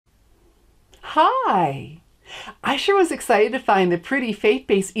Hi! I sure was excited to find the pretty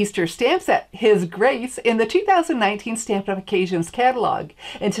faith-based Easter stamp set, His Grace, in the 2019 Stampin' Up! Occasions catalog.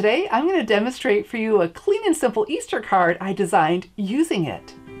 And today I'm going to demonstrate for you a clean and simple Easter card I designed using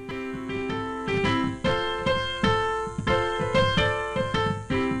it.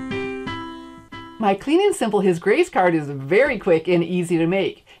 My clean and simple His Grace card is very quick and easy to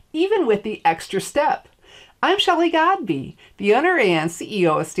make, even with the extra step. I'm Shelley Godby, the owner and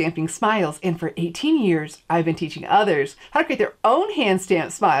CEO of Stamping Smiles, and for 18 years I've been teaching others how to create their own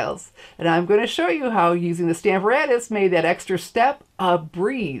hand-stamped smiles. And I'm going to show you how using the Stamparatus made that extra step a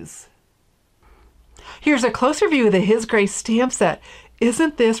breeze. Here's a closer view of the His Grace stamp set.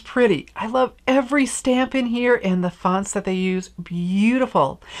 Isn't this pretty? I love every stamp in here and the fonts that they use.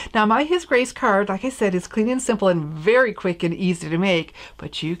 Beautiful. Now my His Grace card, like I said, is clean and simple and very quick and easy to make,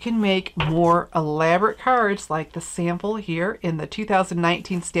 but you can make more elaborate cards like the sample here in the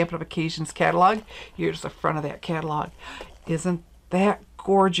 2019 Stampin' Up! Occasions catalog. Here's the front of that catalog. Isn't that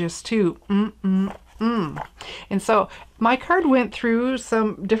gorgeous too? And so my card went through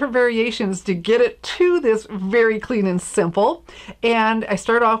some different variations to get it to this very clean and simple. And I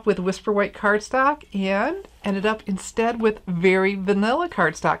started off with Whisper White cardstock and ended up instead with Very Vanilla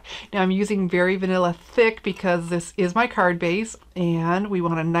cardstock. Now I'm using Very Vanilla thick because this is my card base and we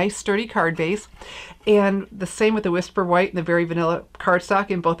want a nice sturdy card base. And the same with the Whisper White and the Very Vanilla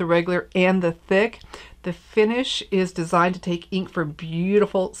cardstock in both the regular and the thick. The finish is designed to take ink for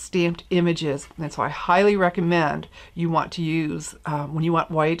beautiful stamped images, and so I highly recommend you want to use, when you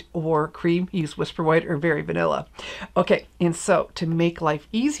want white or cream, use Whisper White or Very Vanilla. Okay, and so to make life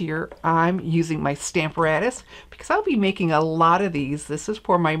easier, I'm using my Stamparatus because I'll be making a lot of these. This is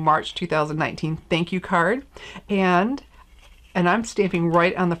for my March 2019 thank you card, and I'm stamping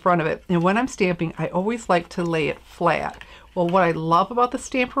right on the front of it. And when I'm stamping, I always like to lay it flat. Well, what I love about the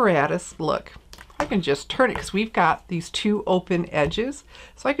Stamparatus, look, I can just turn it because we've got these two open edges.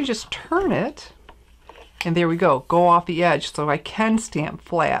 So I can just turn it and there we go off the edge so I can stamp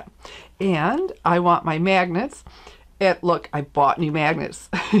flat. And I want my magnets. And look, I bought new magnets.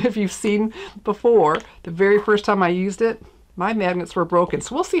 If you've seen before, the very first time I used it, my magnets were broken.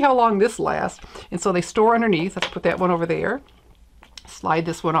 So we'll see how long this lasts. And so they store underneath. Let's put that one over there. Slide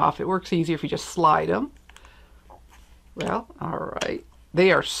this one off. It works easier if you just slide them. Well, all right.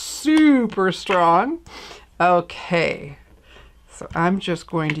 They are super strong. Okay, so I'm just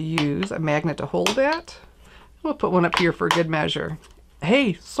going to use a magnet to hold that. We'll put one up here for good measure.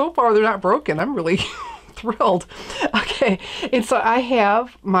 Hey, so far they're not broken. I'm really thrilled. Okay, and so I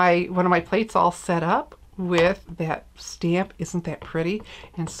have one of my plates all set up with that stamp. Isn't that pretty?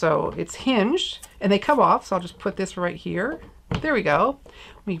 And so it's hinged and they come off, so I'll just put this right here. There we go.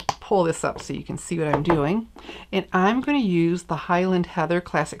 Let me pull this up so you can see what I'm doing. And I'm going to use the Highland Heather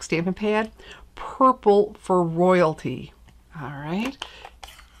Classic Stampin' Pad, Purple for Royalty. All right.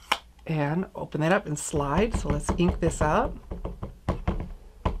 And open that up and slide. So let's ink this up.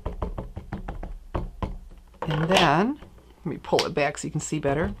 And then, let me pull it back so you can see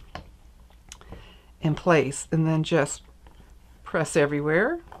better. In place. And then just press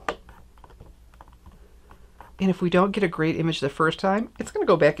everywhere. And if we don't get a great image the first time, it's going to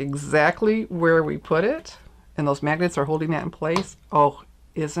go back exactly where we put it. And those magnets are holding that in place. Oh,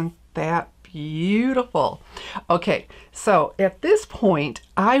 isn't that beautiful? Okay, so at this point,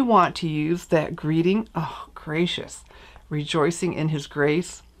 I want to use that greeting. Oh, gracious. Rejoicing in His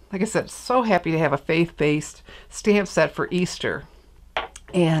Grace. Like I said, so happy to have a faith-based stamp set for Easter.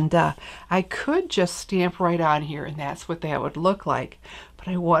 And I could just stamp right on here, and that's what that would look like. But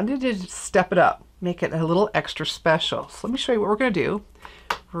I wanted to step it up. Make it a little extra special. So let me show you what we're going to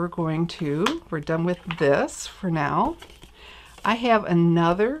do. We're done with this for now. I have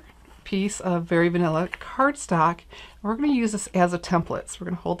another piece of Very Vanilla cardstock. We're going to use this as a template. So we're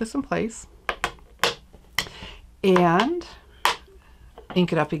going to hold this in place and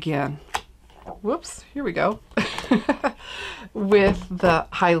ink it up again. Whoops, here we go. With the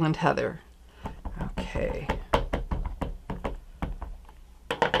Highland Heather. Okay.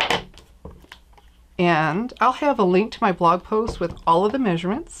 And I'll have a link to my blog post with all of the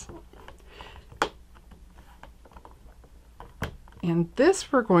measurements. And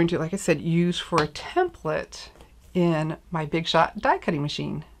this we're going to, like I said, use for a template in my Big Shot die cutting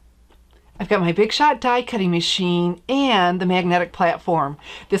machine. I've got my Big Shot die cutting machine and the magnetic platform.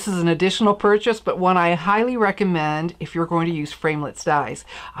 This is an additional purchase, but one I highly recommend if you're going to use framelits dies.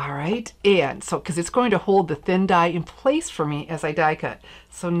 All right, and so because it's going to hold the thin die in place for me as I die cut.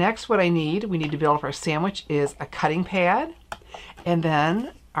 So next what we need to build up our sandwich is a cutting pad, and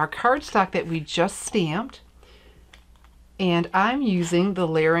then our cardstock that we just stamped, And I'm using the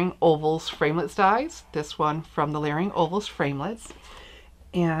Layering Ovals Framelits dies, this one from the Layering Ovals Framelits.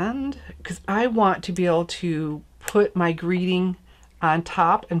 And because I want to be able to put my greeting on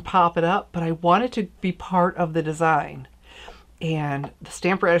top and pop it up, but I want it to be part of the design. And the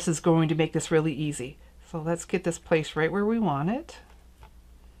Stamparatus is going to make this really easy. So let's get this placed right where we want it.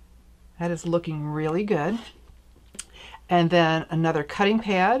 That is looking really good. And then another cutting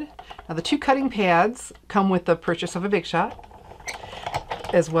pad. Now the two cutting pads come with the purchase of a Big Shot,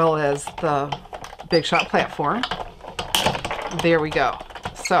 as well as the Big Shot platform. There we go.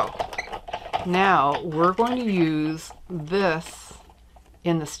 So now we're going to use this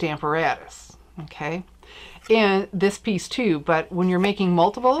in the Stamparatus, okay? And this piece too, but when you're making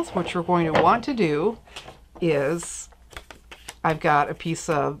multiples, what you're going to want to do is, I've got a piece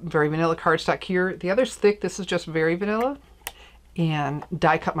of very vanilla cardstock here. The other's thick, this is just very vanilla. And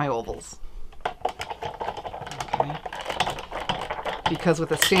die cut my ovals. Okay. Because with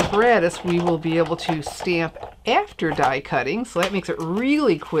the Stamparatus, we will be able to stamp after die cutting, so that makes it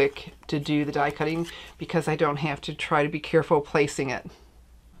really quick to do the die cutting because I don't have to try to be careful placing it.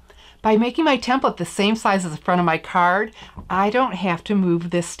 By making my template the same size as the front of my card, I don't have to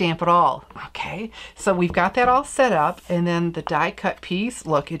move this stamp at all. Okay, so we've got that all set up, and then the die cut piece,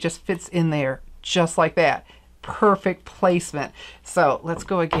 look, it just fits in there just like that. Perfect placement. So let's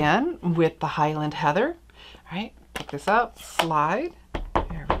go again with the Highland Heather. All right, pick this up, slide,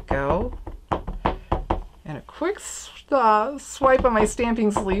 there we go. And a quick swipe on my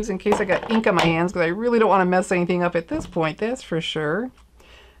stamping sleeves in case I got ink on my hands, because I really don't want to mess anything up at this point, that's for sure.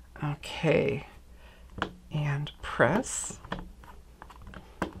 Okay, and press.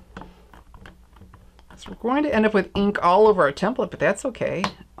 So we're going to end up with ink all over our template, but that's okay.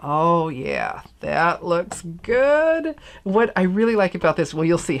 Oh yeah, that looks good. What I really like about this, well,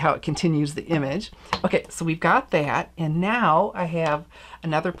 you'll see how it continues the image. Okay, so we've got that, and now I have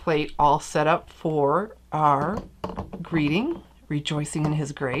another plate all set up for our greeting, rejoicing in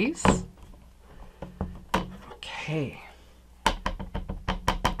his grace. Okay.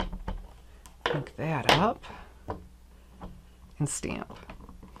 Pick that up and stamp.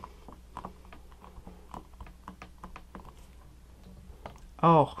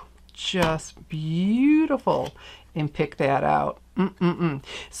 Oh, just beautiful. And pick that out.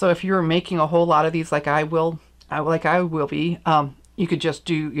 So if you're making a whole lot of these like I will be, you could just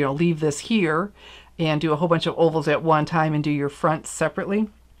do, you know, leave this here and do a whole bunch of ovals at one time and do your fronts separately.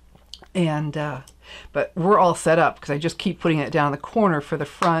 And but we're all set up because I just keep putting it down the corner for the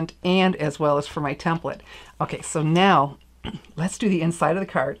front and as well as for my template. Okay, so now let's do the inside of the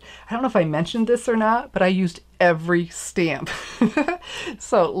card. I don't know if I mentioned this or not, but I used every stamp.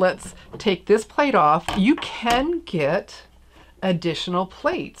 So let's take this plate off. You can get additional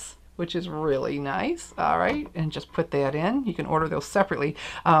plates, which is really nice. All right, and just put that in. You can order those separately.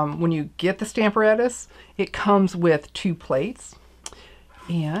 When you get the Stamparatus, it comes with 2 plates.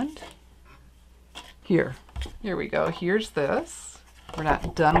 And here we go. Here's this. We're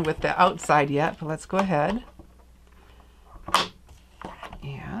not done with the outside yet, but let's go ahead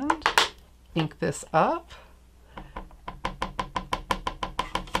and ink this up.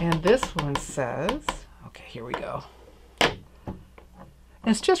 And this one says, okay, here we go. And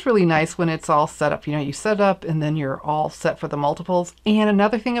it's just really nice when it's all set up. You know, you set it up and then you're all set for the multiples. And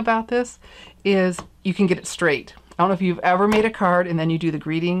another thing about this is you can get it straight. I don't know if you've ever made a card and then you do the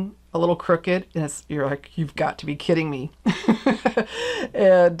greeting a little crooked and you're like, you've got to be kidding me.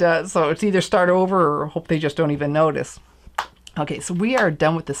 And so it's either start over or hope they just don't even notice. Okay, so we are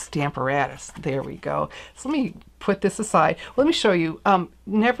done with the Stamparatus. There we go. So let me put this aside. Well, let me show you.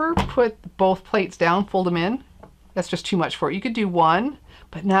 Never put both plates down, fold them in. That's just too much for it. You could do one,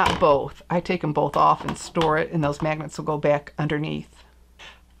 but not both. I take them both off and store it, and those magnets will go back underneath.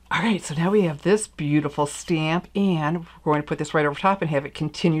 All right, so now we have this beautiful stamp, and we're going to put this right over top and have it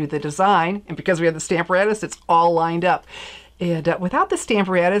continue the design. And because we have the Stamparatus, it's all lined up. And without the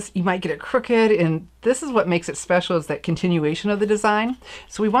Stamparatus, you might get it crooked, and this is what makes it special, is that continuation of the design.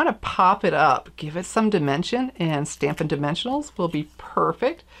 So we want to pop it up, give it some dimension, and Stampin' Dimensionals will be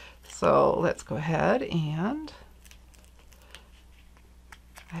perfect. So let's go ahead, and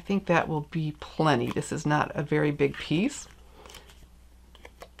I think that will be plenty. This is not a very big piece.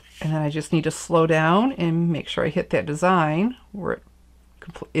 And then I just need to slow down and make sure I hit that design where it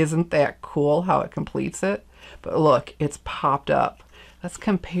isn't that cool how it completes it. But look, it's popped up. Let's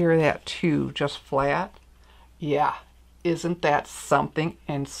compare that to just flat. Yeah, isn't that something?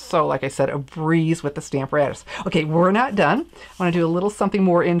 And so, like I said, a breeze with the Stamparatus. Okay, we're not done. I want to do a little something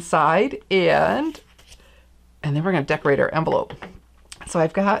more inside, and then we're going to decorate our envelope. So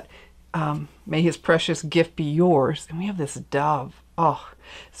I've got May his precious gift be yours. And we have this dove. Oh,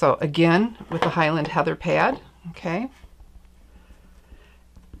 so again, with the Highland Heather pad, okay.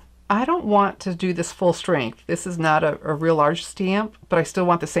 I don't want to do this full strength. This is not a real large stamp, but I still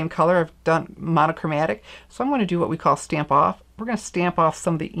want the same color. I've done monochromatic. So I'm going to do what we call stamp off. We're going to stamp off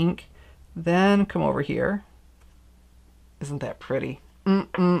some of the ink, then come over here. Isn't that pretty?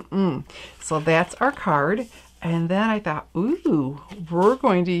 So that's our card. And then I thought, ooh, we're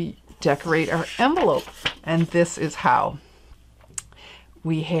going to decorate our envelope. And this is how.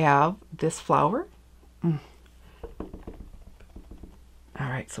 We have this flower. All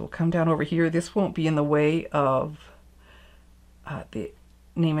right, so we'll come down over here. This won't be in the way of the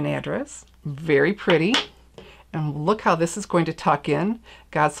name and address. Very pretty. And look how this is going to tuck in.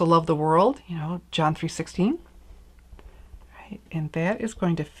 God so loved the world, you know, John 3:16. Right, and that is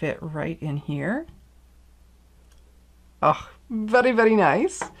going to fit right in here. Oh, very, very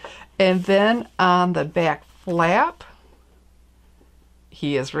nice. And then on the back flap,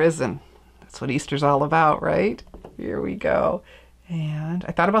 he is risen. That's what Easter's all about, right? Here we go. And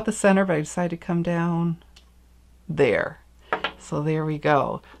I thought about the center, but I decided to come down there. So there we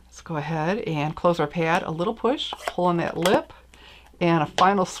go. Let's go ahead and close our pad. A little push, pull on that lip, and a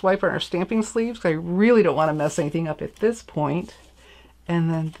final swipe on our stamping sleeves, because I really don't want to mess anything up at this point.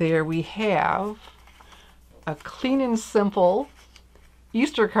 And then there we have a clean and simple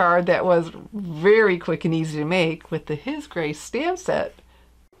Easter card that was very quick and easy to make with the His Grace stamp set.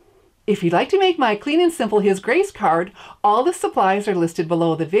 If you'd like to make my clean and simple His Grace card, all the supplies are listed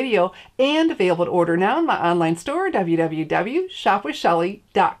below the video and available to order now in my online store,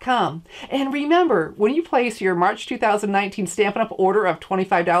 www.shopwithshelly.com. And remember, when you place your March 2019 Stampin' Up! Order of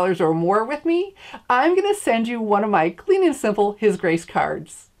 $25 or more with me, I'm going to send you one of my clean and simple His Grace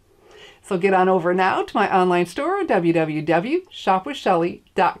cards. So get on over now to my online store,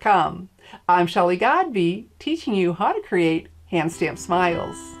 www.shopwithshelly.com. I'm Shelly Godby, teaching you how to create hand stamped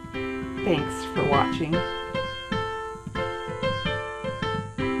smiles. Thanks for watching.